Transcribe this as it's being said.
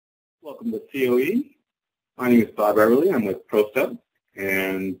Welcome to COE. My name is Bob Everly. I'm with PROSTEP,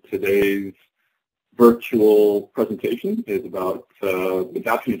 and today's virtual presentation is about the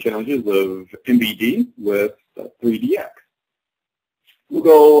adoption challenges of MBD with 3DX.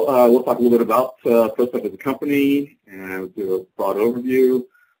 We'll talk a little bit about PROSTEP as a company, and we'll do a broad overview.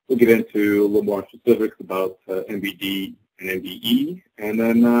 We'll get into a little more specifics about MBD and MBE, and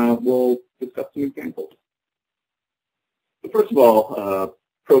then we'll discuss some examples. So first of all,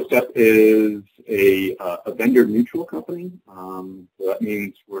 PROSTEP is a vendor-neutral company. So that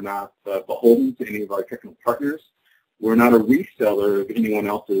means we're not beholden to any of our technical partners. We're not a reseller of anyone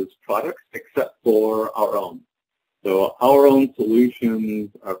else's products except for our own. So our own solutions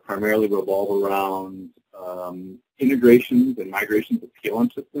primarily revolve around integrations and migrations of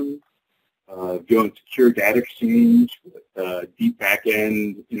PLM systems, doing secure data exchange with deep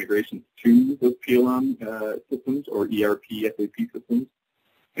back-end integrations to those PLM systems or ERP, SAP systems.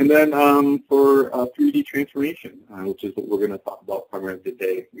 And then for 3D transformation, which is what we're going to talk about primarily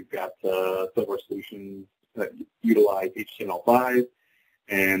today, we've got several solutions that utilize HTML5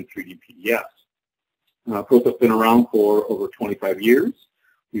 and 3D PDFs. PROSTEP's been around for over 25 years.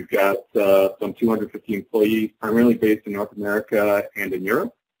 We've got some 250 employees, primarily based in North America and in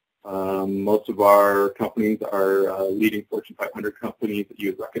Europe. Most of our companies are leading Fortune 500 companies that you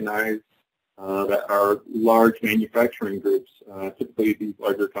would recognize that are large manufacturing groups. Typically, these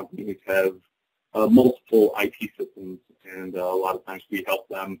larger companies have multiple IT systems, and a lot of times we help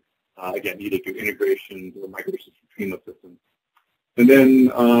them, again, either do integrations or migrations between those systems. And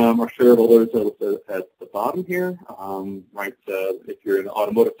then our shareholders are listed at the bottom here. If you're in the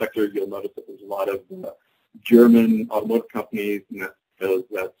automotive sector, you'll notice that there's a lot of German automotive companies, and that's because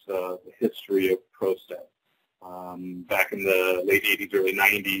that's the history of PROSTEP. Back in the late 80s, early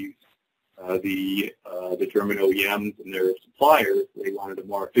 90s, the German OEMs and their suppliers, they wanted a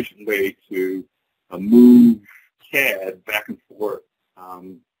more efficient way to move CAD back and forth.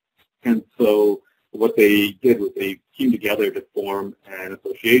 And so what they did was they came together to form an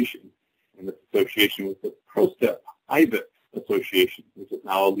association, and this association was the PROSTEP IVIP Association, which is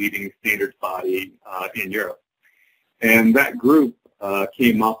now a leading standards body in Europe. And that group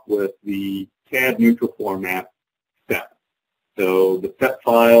came up with the CAD neutral format STEP. So the STEP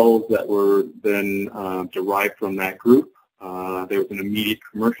files that were then derived from that group, there was an immediate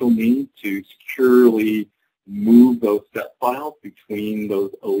commercial need to securely move those STEP files between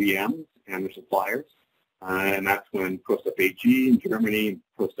those OEMs and their suppliers. And that's when PROSTEP AG in Germany,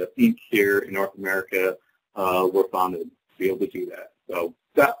 PROSTEP Inc. here in North America were founded to be able to do that. So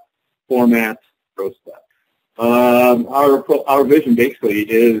STEP format, PROSTEP. Our vision basically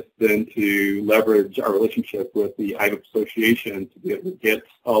is then to leverage our relationship with the IVIP Association to be able to get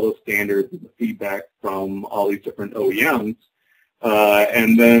all those standards and the feedback from all these different OEMs,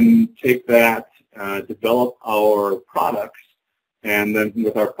 and then take that, develop our products, and then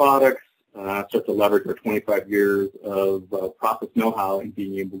with our products, start to leverage our 25 years of process know-how in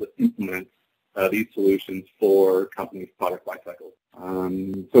being able to implement these solutions for companies' product lifecycles.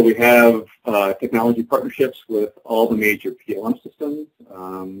 So we have technology partnerships with all the major PLM systems,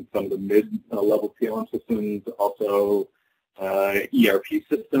 some of the mid-level PLM systems, also ERP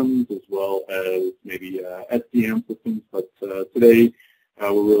systems, as well as maybe SDM systems. But today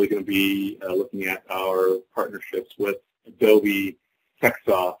we're really going to be looking at our partnerships with Adobe,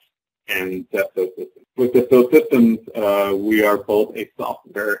 TechSoft, and Dassault Systems. With Dassault Systems, we are both a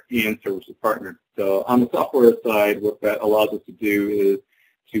software and services partner. So on the software side, what that allows us to do is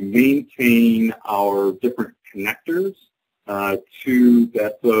to maintain our different connectors to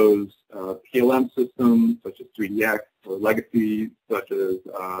Dassault's PLM systems, such as 3DX, or legacy, such as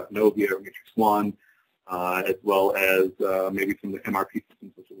Novia or Matrix 1, as well as maybe some of the MRP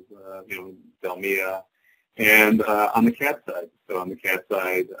systems, such as Delmia. And on the CAD side, so on the CAD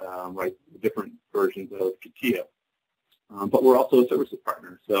side, different versions of CATIA. But we're also a services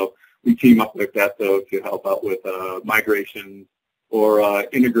partner, so we team up with that to help out with migrations or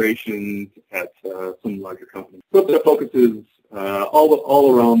integrations at some larger companies. So the focus is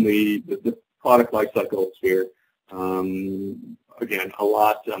all around the product lifecycle sphere. Again, a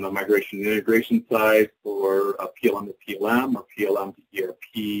lot on the migration and integration side for PLM to PLM or PLM to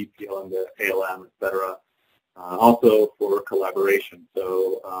ERP, PLM to ALM, etc. Also for collaboration,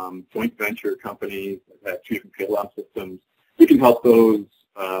 so joint venture companies that have two different PLM systems, we can help those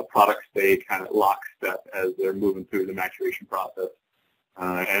products stay kind of lockstep as they're moving through the maturation process,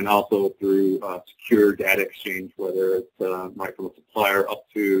 and also through secure data exchange, whether it's right from a supplier up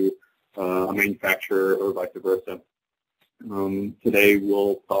to a manufacturer or vice versa. Today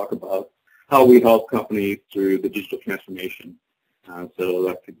we'll talk about how we help companies through the digital transformation. So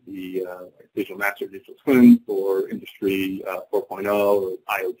that could be digital master, digital twin for Industry 4.0 or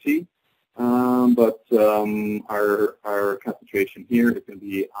IoT. But our concentration here is going to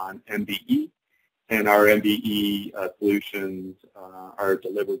be on MBE, and our MBE solutions are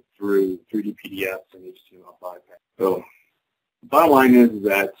delivered through 3D PDFs and HTML5. So the bottom line is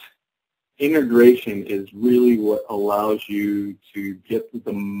that integration is really what allows you to get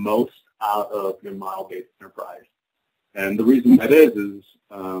the most out of your model-based enterprise. And the reason that is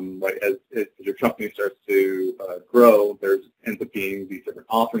right, as your company starts to grow, there's ends up being these different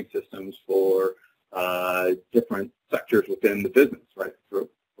authoring systems for different sectors within the business, right? For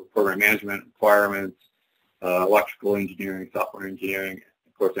program management, requirements, electrical engineering, software engineering,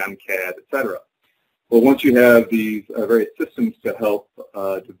 of course, MCAD, et cetera. Well, once you have these various systems to help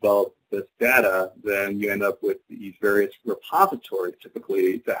develop this data, then you end up with these various repositories,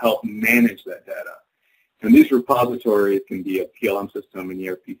 typically, to help manage that data. And these repositories can be a PLM system, an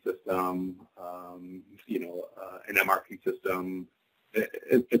ERP system, an MRP system,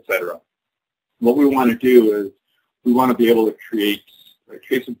 et cetera. What we want to do is we want to be able to create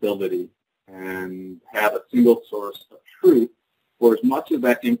traceability and have a single source of truth for as much of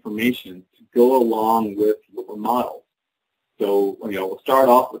that information to go along with your model. So, we'll start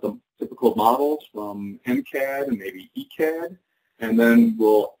off with the typical models from MCAD and maybe ECAD, and then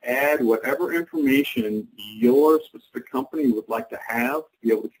we'll add whatever information your specific company would like to have to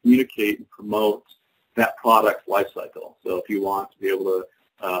be able to communicate and promote that product's lifecycle. So if you want to be able to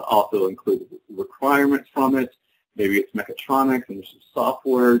also include requirements from it, maybe it's mechatronics and there's some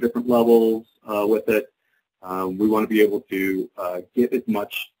software, different levels with it. We want to be able to get as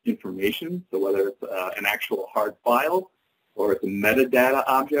much information, so whether it's an actual hard file or it's a metadata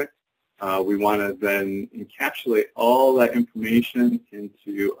object, we want to then encapsulate all that information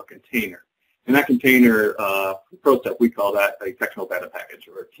into a container. And that container, for PROSTEP, we call that a technical data package,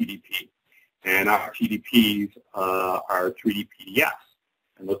 or a TDP. And our TDPs are 3D PDFs.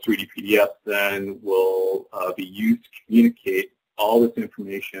 And those 3D PDFs then will be used to communicate all this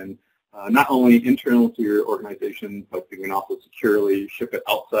information, not only internal to your organization, but you can also securely ship it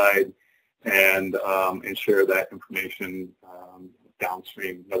outside and share that information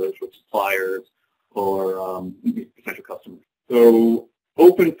downstream, whether it's with suppliers or potential customers. So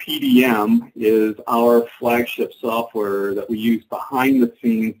OpenPDM is our flagship software that we use behind the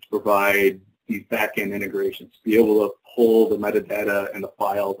scenes to provide these back-end integrations, to be able to pull the metadata and the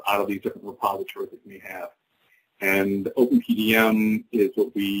files out of these different repositories that we have. And OpenPDM is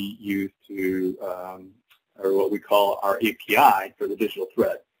what we use to, or what we call our API for the digital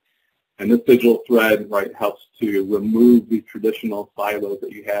thread. And this digital thread, right, helps to remove the traditional silos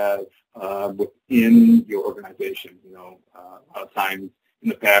that you have within your organization. A lot of times in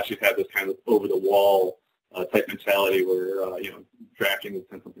the past you've had this kind of over-the-wall type mentality where, drafting would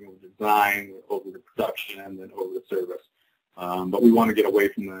send something over to design, over to production, and then over to service. But we want to get away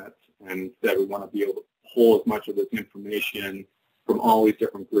from that, and instead we want to be able to pull as much of this information from all these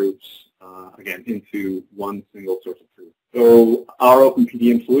different groups, again, into one single source of truth. So our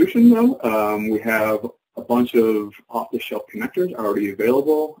OpenPDM solution, though, we have a bunch of off-the-shelf connectors already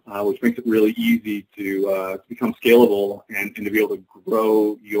available, which makes it really easy to become scalable and to be able to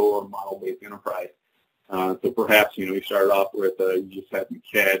grow your model-based enterprise. So perhaps, you started off with, you just had some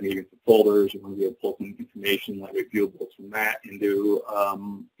CAD, maybe some folders, you want to be able to pull some information like viewables from that into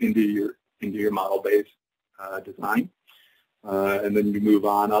your model-based design. And then you move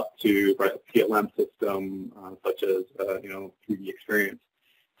on up to a PLM system such as 3DEXPERIENce.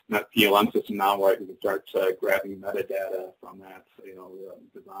 That PLM system now, right, we can start grabbing metadata from that,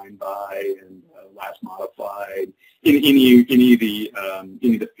 design by and last modified, any of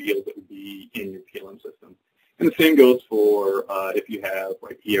the fields that would be in your PLM system. And the same goes for if you have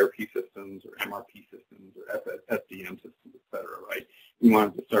ERP systems or MRP systems or SDM systems, et cetera, right? We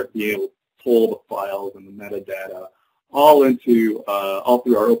want to start being able to pull the files and the metadata all through our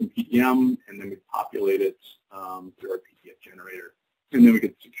OpenPDM, and then we populate it through our PDF generator. And then we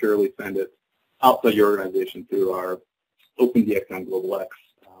can securely send it outside your organization through our OpenDXM Global X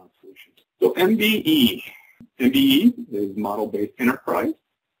solution. So MBE is model-based enterprise,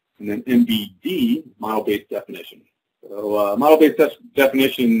 and then MBD, model-based definition. So model-based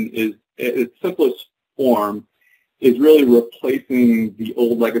definition is, its simplest form, is really replacing the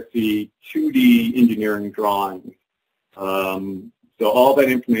old legacy 2D engineering drawings. So all that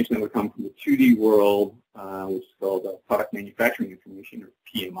information that would come from the 2D world, which is called product manufacturing information, or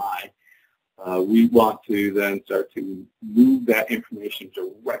PMI, we want to then start to move that information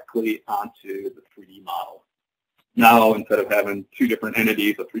directly onto the 3D model. Now, instead of having two different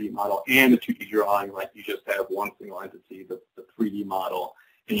entities, a 3D model and a 2D drawing, you just have one single entity, the 3D model,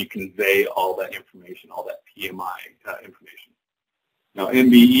 and you convey all that information, all that PMI information. Now,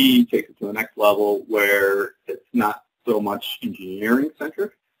 MBE takes it to the next level where it's not so much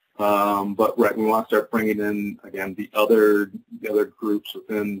engineering-centric, but right, we want to start bringing in, again, the other groups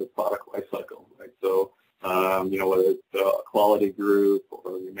within the product lifecycle, right? So, you know, whether it's a quality group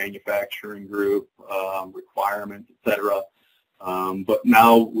or your manufacturing group, requirements, et cetera. But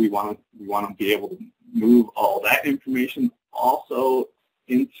now we want to be able to move all that information also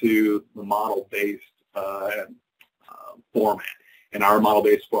into the model-based format. And our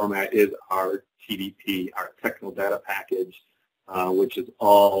model-based format is our TDP, our technical data package, which is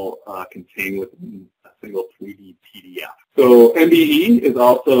all contained within a single 3D PDF. So MBE is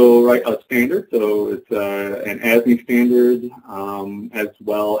also a standard, so it's an ASME standard as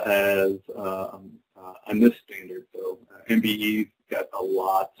well as a NIST standard. So MBE's got a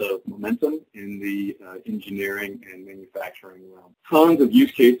lot of momentum in the engineering and manufacturing realm. Tons of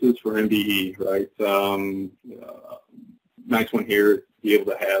use cases for MBE, right? Nice one here is to be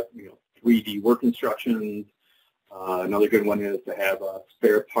able to have 3D work instructions. Another good one is to have a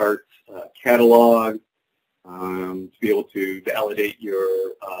spare parts catalog, to be able to validate your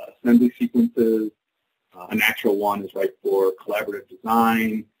assembly sequences. A natural one is right for collaborative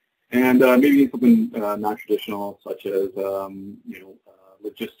design, and maybe something non-traditional such as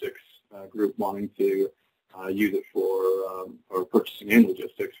logistics group wanting to use it for purchasing and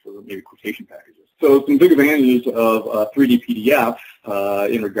logistics for maybe quotation packages. So some big advantages of 3D PDF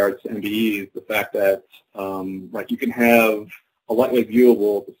in regards to MBE is the fact that you can have a lightweight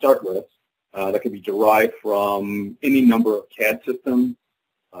viewable to start with that can be derived from any number of CAD systems,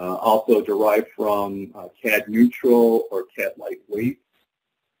 also derived from CAD neutral or CAD lightweight.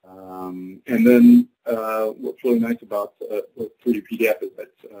 And then what's really nice about 3D PDF is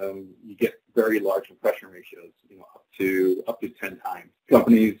that you get very large compression ratios, up to 10 times.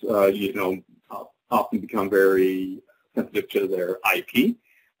 Companies, often become very sensitive to their IP,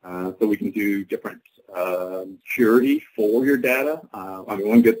 so we can do different purity for your data.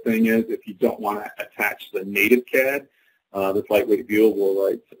 One good thing is if you don't want to attach the native CAD, this lightweight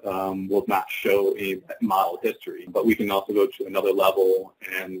viewable, will not show any model history. But we can also go to another level,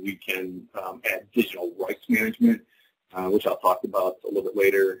 and we can add digital rights management, which I'll talk about a little bit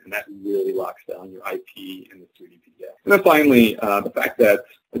later, and that really locks down your IP in the 3D PDF. And then finally, the fact that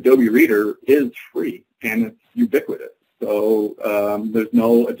Adobe Reader is free and it's ubiquitous. So there's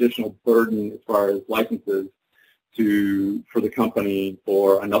no additional burden as far as licenses for the company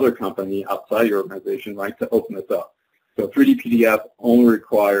or another company outside your organization, to open this up. So 3D PDF only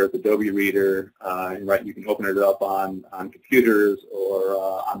requires Adobe Reader, and you can open it up on computers or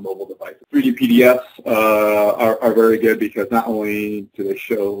on mobile devices. 3D PDFs are very good because not only do they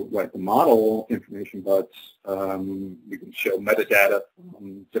show the model information, but we can show metadata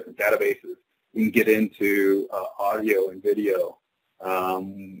from different databases. We can get into audio and video.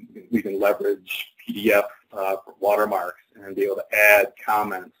 We can leverage PDF for watermarks and be able to add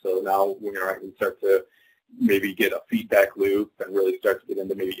comments. So now we can start to maybe get a feedback loop and really start to get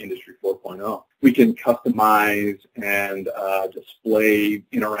into maybe Industry 4.0. We can customize and display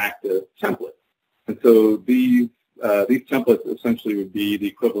interactive templates. And so these templates essentially would be the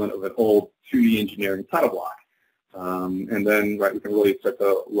equivalent of an old 2D engineering title block. And then we can really start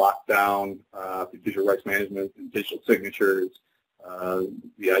to lock down the digital rights management and digital signatures,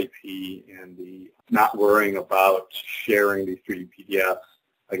 the IP, and the not worrying about sharing these 3D PDFs,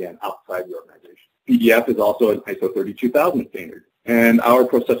 again, outside the organization. PDF is also an ISO 32000 standard, and our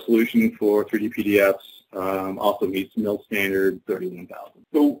PROSTEP solution for 3D PDFs also meets MIL standard 31000.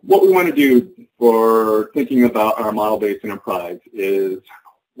 So what we want to do for thinking about our model-based enterprise is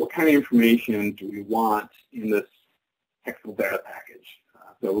what kind of information do we want in this technical data package?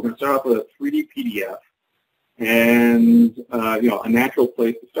 So we're going to start off with a 3D PDF, and a natural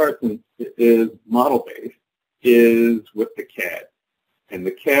place to start, since it is model-based, is with the CAD. And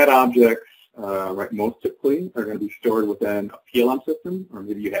the CAD objects, most typically are going to be stored within a PLM system, or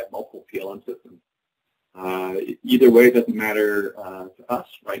maybe you have multiple PLM systems. Either way, it doesn't matter to us,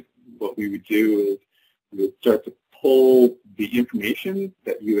 What we would do is we would start to pull the information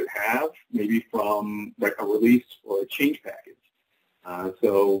that you would have, maybe from a release or a change package.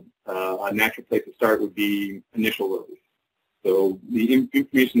 So a natural place to start would be initial release. So the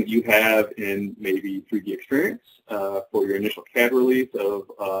information that you have in maybe 3DEXPERIENce for your initial CAD release of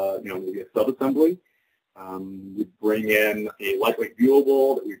maybe a subassembly, we bring in a lightweight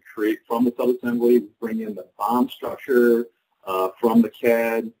viewable that we create from the subassembly. We bring in the BOM structure from the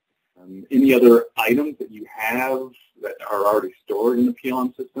CAD. Any other items that you have that are already stored in the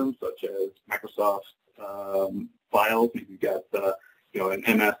PLM system, such as Microsoft files. Maybe you've got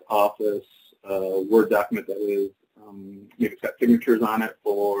an MS Office Word document that is maybe it's got signatures on it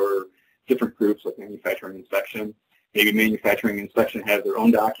for different groups like manufacturing inspection. Maybe manufacturing inspection has their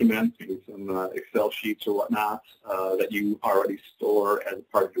own documents, maybe some Excel sheets or whatnot that you already store as a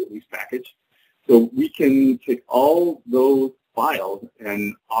part of your release package. So we can take all those files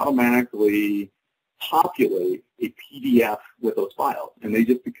and automatically populate a PDF with those files, and they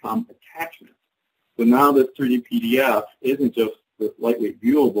just become attachments. So now this 3D PDF isn't just this lightweight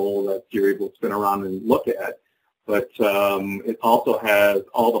viewable that you're able to spin around and look at, but it also has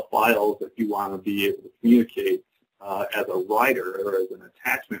all the files that you want to be able to communicate as a writer or as an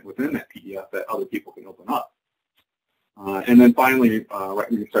attachment within that PDF that other people can open up. And then finally,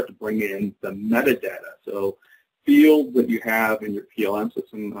 right, we can start to bring in the metadata. So fields that you have in your PLM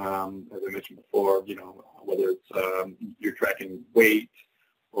system, as I mentioned before, whether it's you're tracking weight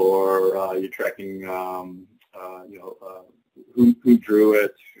or you're tracking, who drew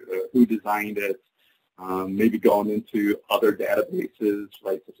it, who designed it, maybe going into other databases,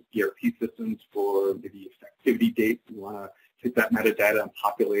 right, such as ERP systems for maybe activity dates. You want to take that metadata and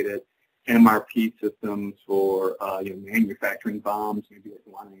populate it. MRP systems for manufacturing BOMs, maybe you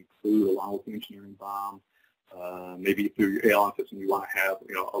want to include along with the engineering BOM. Maybe through your ALM system, you want to have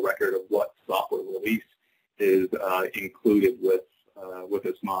a record of what software release is included with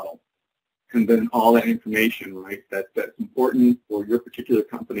this model. And then all that information, right, that's important for your particular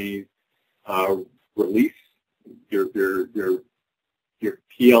company's release, your PLM,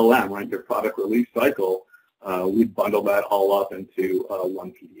 right, your product release cycle. We bundle that all up into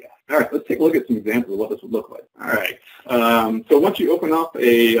one PDF. All right, let's take a look at some examples of what this would look like. All right, so once you open up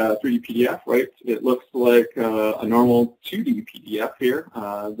a 3D PDF, right, it looks like a normal 2D PDF here.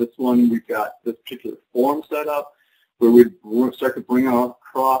 This one, we've got this particular form set up where we start to bring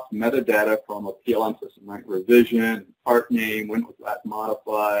across metadata from a PLM system, right, revision, part name, when it was last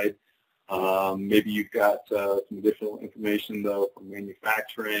modified. Maybe you've got some additional information, though, from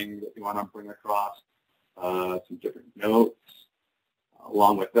manufacturing that you want to bring across. Some different notes.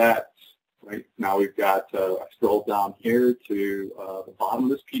 Along with that, right, now we've got, I scroll down here to the bottom of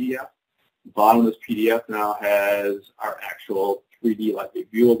this PDF. The bottom of this PDF now has our actual 3D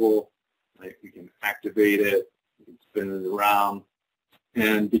lightweight viewable. Right? We can activate it, we can spin it around,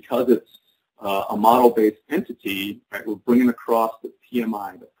 and because it's a model-based entity, right, we're bringing across the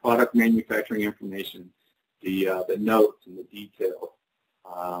PMI, the product manufacturing information, the notes and the details.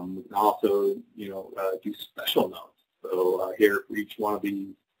 We can also, do special notes. So here for each one of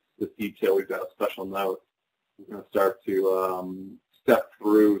this detail, we've got a special note. We're going to start to step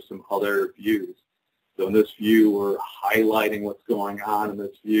through some other views. So in this view, we're highlighting what's going on. In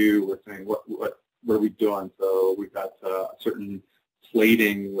this view, we're saying what are we doing? So we've got a certain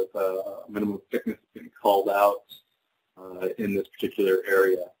plating with a minimum thickness being called out in this particular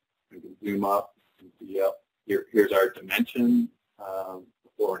area. We can zoom up and see up. Here's our dimension.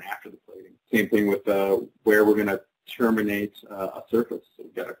 Before and after the plating. Same thing with where we're going to terminate a surface. So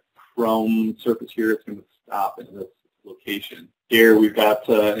we've got a chrome surface here. It's going to stop in this location. Here we've got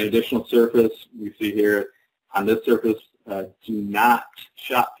an additional surface. We see here on this surface, do not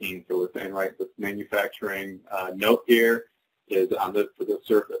shop peen. So we're saying, right, this manufacturing note here is on this for this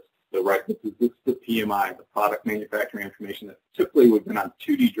surface. So right, this is the PMI, the product manufacturing information that typically would have been on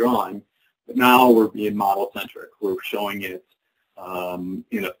 2D drawing, but now we're being model-centric. We're showing it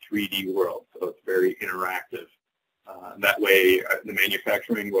in a 3D world, so it's very interactive. That way, the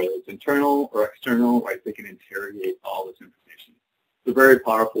manufacturing, whether it's internal or external, right, they can interrogate all this information. It's a very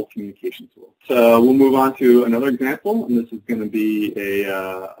powerful communication tool. So we'll move on to another example, and this is going to be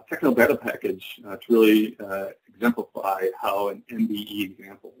a technical data package to really exemplify how an MBE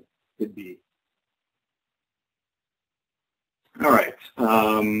example could be. All right,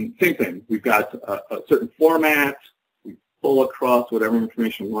 same thing. We've got a certain format. Pull across whatever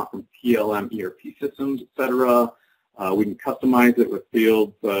information we want from PLM, ERP systems, etc. We can customize it with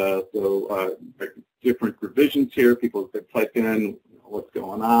fields, different revisions here. People can type in what's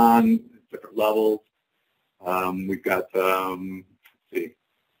going on, different levels. We've got, let's see,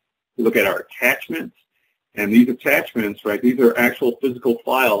 we look at our attachments. And these attachments, right, these are actual physical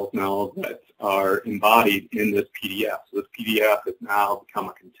files now that are embodied in this PDF. So this PDF has now become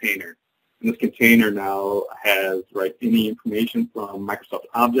a container. And this container now has, right, any information from Microsoft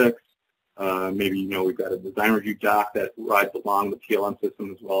Objects. Maybe, we've got a design review doc that rides along the PLM system,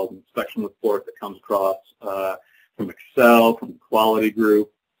 as well as an inspection report that comes across from Excel, from the quality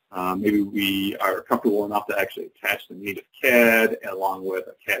group. Maybe we are comfortable enough to actually attach the native CAD along with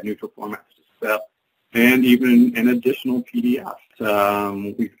a CAD neutral format to step, and even an additional PDF.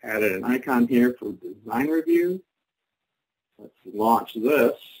 We've added an icon here for design review. let's launch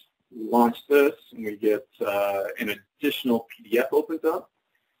this. We launch this, and we get an additional PDF opens up.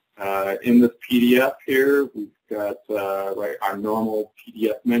 In this PDF here, we've got our normal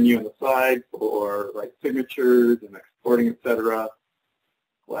PDF menu on the side for signatures and exporting, etc.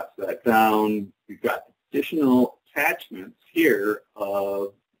 Collapse that down. We've got additional attachments here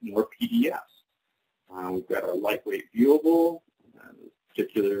of more PDFs. We've got our lightweight viewable. This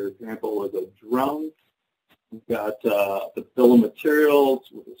particular example is a drone. We've got the bill of materials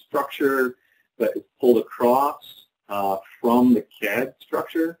with a structure that is pulled across from the CAD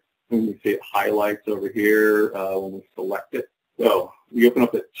structure. And we see it highlights over here when we select it. So we open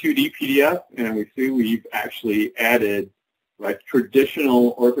up the 2D PDF, and we see we've actually added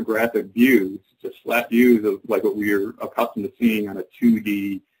traditional orthographic views, just flat views of like what we're accustomed to seeing on a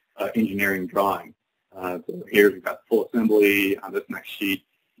 2D engineering drawing. So here we've got full assembly. On this next sheet,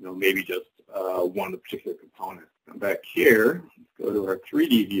 maybe just one of the particular components. Come back here, let's go to our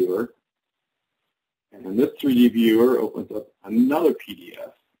 3D viewer. And this 3D viewer opens up another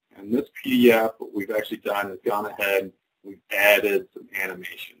PDF. And this PDF, what we've actually done is gone ahead, we've added some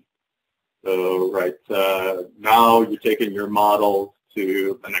animation. So now you're taking your models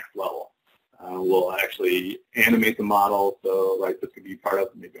to the next level. We'll actually animate the model. So this could be part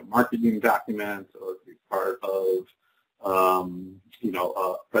of maybe a marketing document, or it could be part of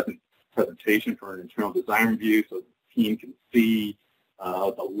a presentation for an internal design review, so the team can see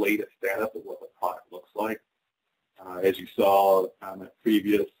the latest status of what the product looks like. As you saw on the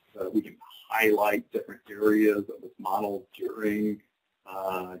previous, we can highlight different areas of this model during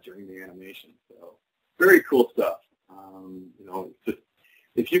the animation. So very cool stuff.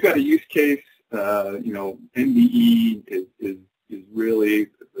 If you've got a use case, MBE is really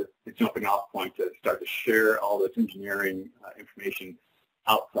the jumping off point to start to share all this engineering information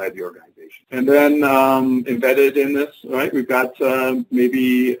outside the organization. And then embedded in this, we've got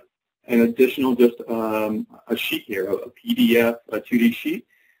maybe an additional just a sheet here, a PDF, a 2D sheet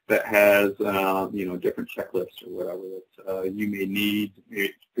that has different checklists or whatever that you may need.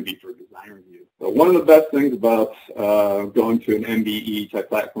 It could be for a design review. So one of the best things about going to an MBE type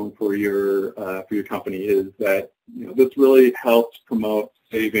platform for your company is that this really helps promote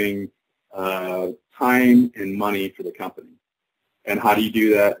saving time and money for the company. And how do you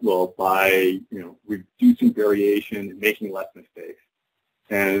do that? Well, by reducing variation and making less mistakes.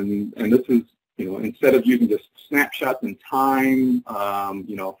 And this is instead of using just snapshots in time,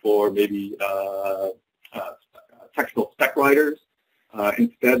 for maybe technical spec writers,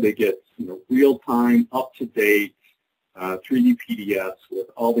 instead they get real-time, up-to-date 3D PDFs with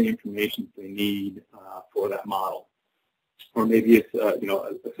all the information they need for that model. Or maybe it's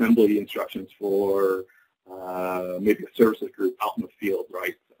assembly instructions for maybe a services group out in the field,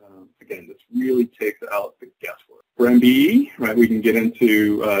 Again, this really takes out the guesswork. For MBE, we can get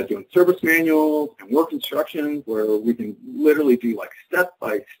into doing service manuals and work instructions where we can literally do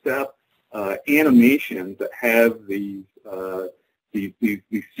step-by-step animations that have these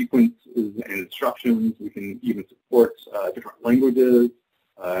sequences and instructions. We can even support different languages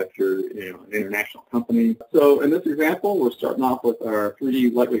if you're an international company. So in this example, we're starting off with our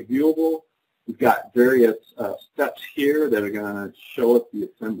 3D lightweight viewable. We've got various steps here that are going to show us the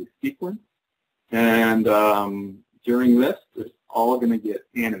assembly sequence. And during this, it's all going to get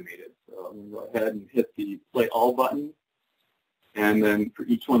animated. So I'm going to go ahead and hit the Play All button. And then for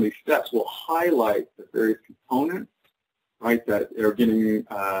each one of these steps, we'll highlight the various components, that are getting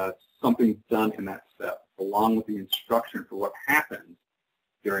something done in that step, along with the instruction for what happens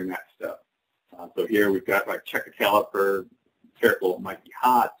during that step. So here we've got check the caliper, careful, it might be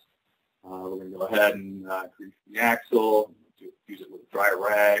hot. We're going to go ahead and grease the axle, use it with a dry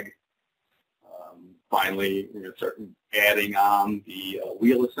rag. Finally, we're going to start adding on the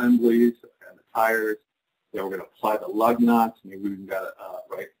wheel assemblies and the tires. Then we're going to apply the lug nuts. Maybe we've got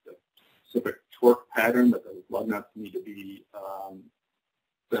the specific torque pattern that those lug nuts need to be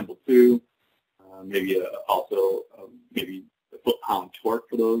assembled to. Maybe also maybe the foot-pound torque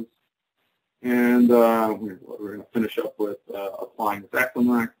for those. And we're going to finish up with applying the axle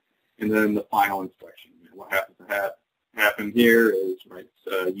nut. And then the final inspection. What happens to happen here is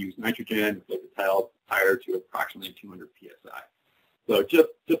use nitrogen, inflate the tire to approximately 200 psi. So just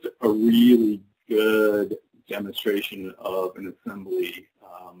a really good demonstration of an assembly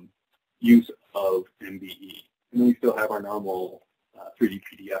use of MBE. And then we still have our normal 3D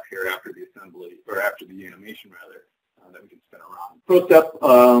PDF here after the assembly, or after the animation rather, that we can spin around.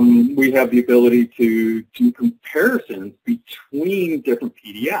 PROSTEP, we have the ability to do comparisons between different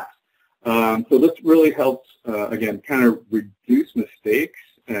PDFs. So this really helps, again, kind of reduce mistakes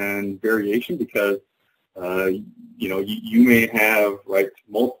and variation, because You know, you may have, right,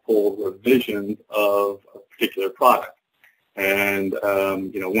 multiple revisions of a particular product. And,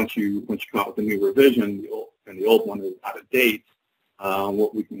 you know, once you come out with a new revision and the old one is out of date,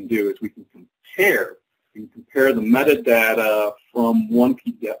 what we can do is we can compare the metadata from one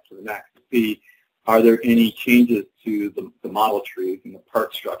PDF to the next to see, are there any changes to the model trees and the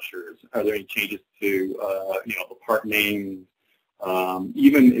part structures? Are there any changes to, you know, the part names?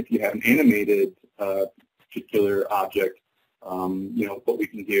 Even if you have an animated particular object, you know, what we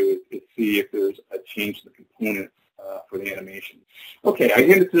can do is see if there's a change in the components for the animation. Okay, I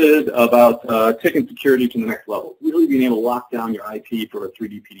hinted about taking security to the next level, really being able to lock down your IP for a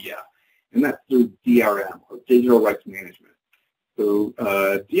 3D PDF, and that's through DRM, or Digital Rights Management. So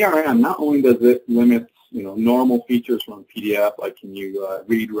DRM, not only does it limit, you know, normal features from a PDF, like can you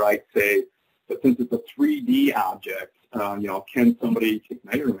read, write, save, but since it's a 3D object, you know, can somebody take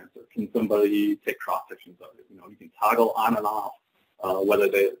measurements, or can somebody take cross sections of it? You know, you can toggle on and off whether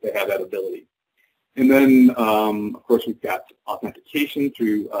they have that ability. And then, of course, we've got authentication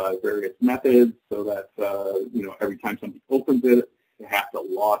through various methods, so that you know, every time somebody opens it, they have to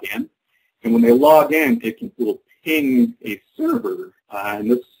log in. And when they log in, it will ping a server,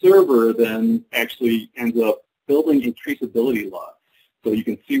 and this server then actually ends up building a traceability log. So you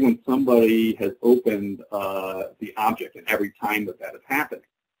can see when somebody has opened the object and every time that has happened.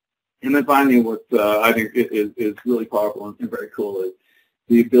 And then finally, what I think is really powerful and very cool is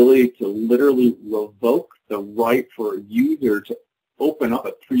the ability to literally revoke the right for a user to open up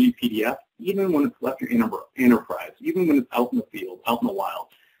a 3D PDF, even when it's left your enterprise, even when it's out in the field, out in the wild.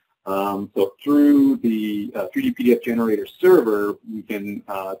 So through the 3D PDF generator server, we can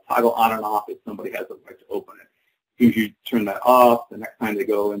toggle on and off if somebody has the right to open it. As soon as you turn that off, the next time they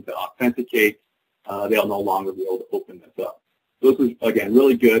go in to authenticate, they'll no longer be able to open this up. So this is, again,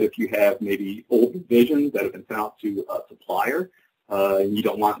 really good if you have maybe old revisions that have been sent out to a supplier. And you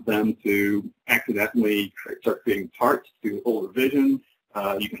don't want them to accidentally start creating parts to old revisions.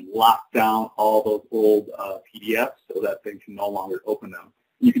 You can lock down all those old PDFs so that they can no longer open them.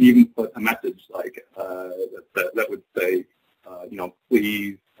 You can even put a message like that would say, you know,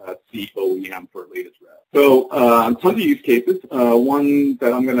 please see OEM for latest rev. So tons of use cases. One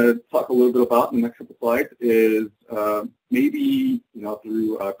that I'm going to talk a little bit about in the next couple slides is maybe, you know,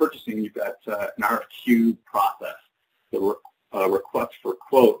 through purchasing, you've got an RFQ process. So request for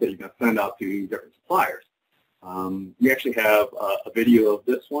quote that you can send out to different suppliers. We actually have a video of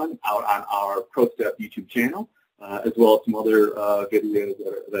this one out on our PROSTEP YouTube channel, as well as some other videos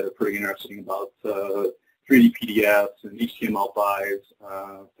that are pretty interesting about 3D PDFs and HTML5s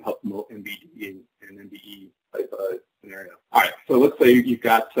to help promote MBD and MBE type scenario. All right, so let's say you've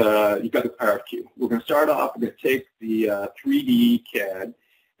got this RFQ. We're going to start off. We're going to take the 3D CAD,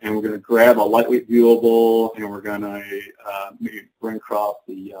 and we're going to grab a lightweight viewable, and we're going to maybe bring across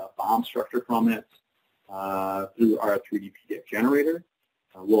the BOM structure from it through our 3D PDF generator.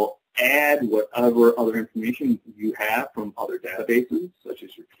 We'll add whatever other information you have from other databases, such as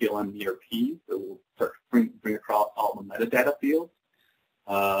your PLM ERP. So we'll start to bring across all the metadata fields.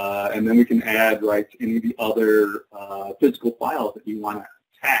 And then we can add, right, any of the other physical files that you want to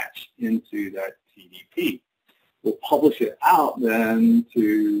attach into that TDP. We'll publish it out then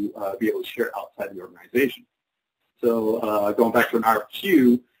to be able to share it outside the organization. So going back to an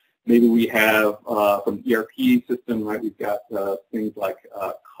RFQ, maybe we have from the ERP system, right, we've got things like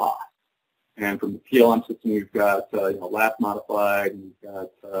cost. And from the PLM system, we've got you know, last modified,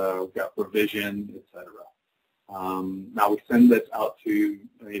 we've got provision, et cetera. Now we send this out to,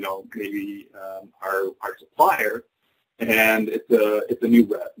 you know, maybe our supplier, and it's a new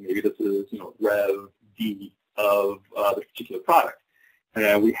rev. Maybe this is, you know, Rev D of the particular product.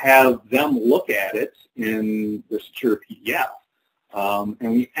 And we have them look at it in the secure PDF.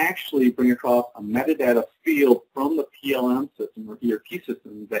 And we actually bring across a metadata field from the PLM system or ERP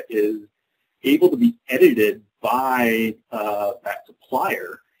system that is able to be edited by that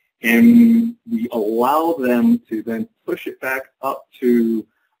supplier, and we allow them to then push it back up to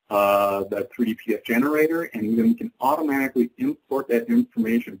the 3D PDF generator, and then we can automatically import that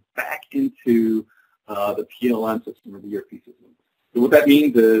information back into the PLM system or the ERP system. So what that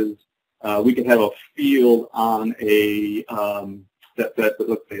means is we can have a field on a that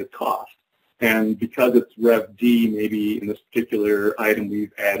let's say is cost. And because it's Rev D, maybe in this particular item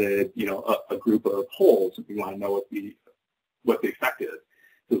we've added, you know, a group of holes if we want to know what the effect is.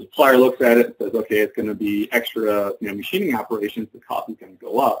 So the supplier looks at it and says, okay, it's going to be extra, you know, machining operations, the cost is going to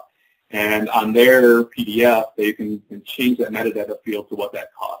go up. And on their PDF, they can change that metadata field to what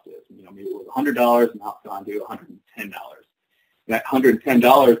that cost is. You know, maybe it was $100, and now it's gone to $110. That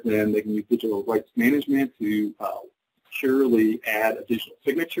 $110, then they can use digital rights management to securely add a digital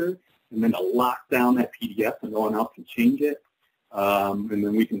signature, and then to lock down that PDF and no one else can change it. And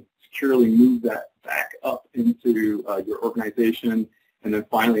then we can securely move that back up into your organization. And then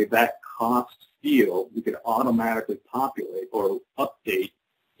finally, that cost field, you can automatically populate or update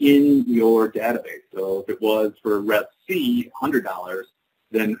in your database. So if it was for Rev C, $100,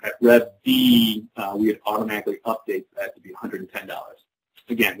 then at Rev D, we would automatically update that to be $110.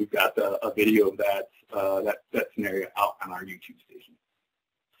 Again, we've got a video of that, that scenario out on our YouTube station.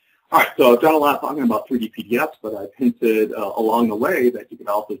 All right, so I've done a lot talking about 3D PDFs, but I've hinted along the way that you can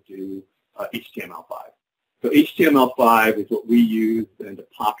also do HTML5. So HTML5 is what we use then to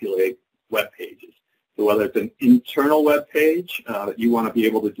populate web pages. So whether it's an internal web page that you want to be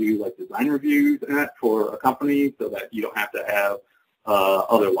able to do like design reviews at for a company so that you don't have to have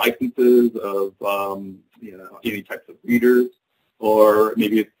other licenses of any types of readers, or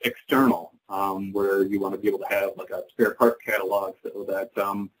maybe it's external where you want to be able to have like a spare part catalog so that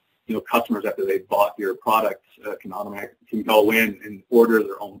customers after they've bought your product can go in and order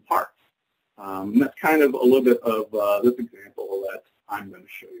their own parts. And that's kind of a little bit of this example that I'm going to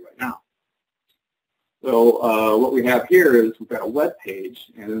show you right now. So what we have here is we've got a web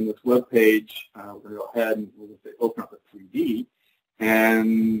page, and in this web page, we're going to go ahead and we'll say open up a 3D,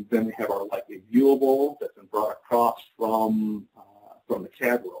 and then we have our likely viewable that's been brought across from the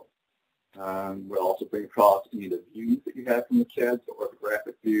CAD world. We'll also bring across any of the views that you have from the CAD, so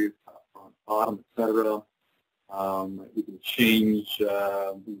orthographic views, front, bottom, etc. We can change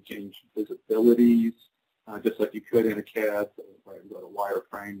visibilities just like you could in a CAD. So we go to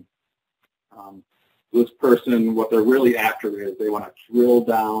wireframe. This person, what they're really after is they want to drill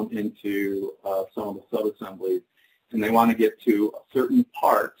down into some of the sub-assemblies, and they want to get to a certain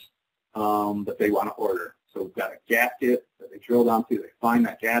part that they want to order. So we've got a gasket that they drill down to, they find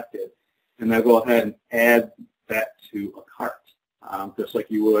that gasket, and they'll go ahead and add that to a cart, just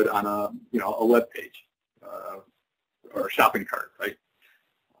like you would on a web page or a shopping cart, right?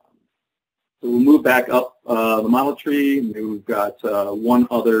 So we'll move back up the model tree, and we've got one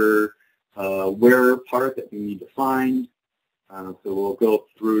other where part that we need to find. So we'll go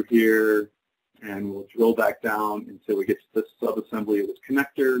through here and we'll drill back down until we get to this sub-assembly of this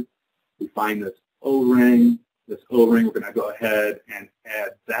connector. We find this O-ring. This O-ring, we're going to go ahead and add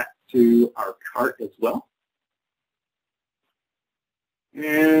that to our cart as well.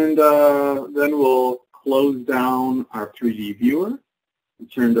 And then we'll close down our 3D viewer,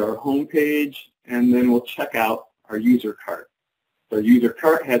 return to our home page, and then we'll check out our user cart. So our user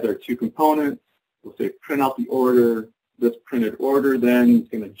cart has our two components. We'll say print out the order. This printed order then is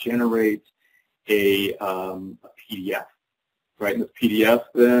going to generate a PDF, right? And this PDF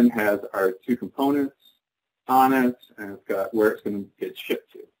then has our two components on it, and it's got where it's going to get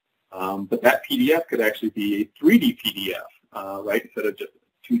shipped to. But that PDF could actually be a 3D PDF, right, instead of just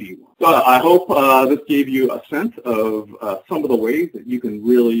a 2D one. So I hope this gave you a sense of some of the ways that you can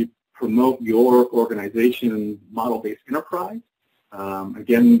really promote your organization's model-based enterprise.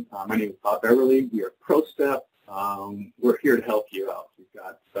 Again, my name is Bob Beverly. We are PROSTEP. We're here to help you out. We've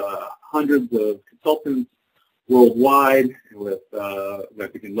got hundreds of consultants worldwide with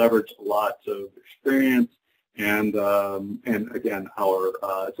that we can leverage lots of experience, and again, our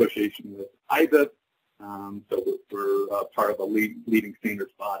association with IBIP. So we're part of a leading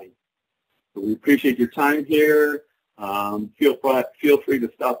standards body. So we appreciate your time here. Feel free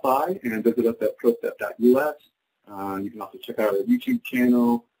to stop by and visit us at prostep.us. You can also check out our YouTube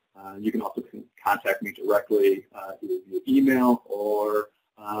channel. You can also contact me directly either via email or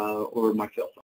my cell phone.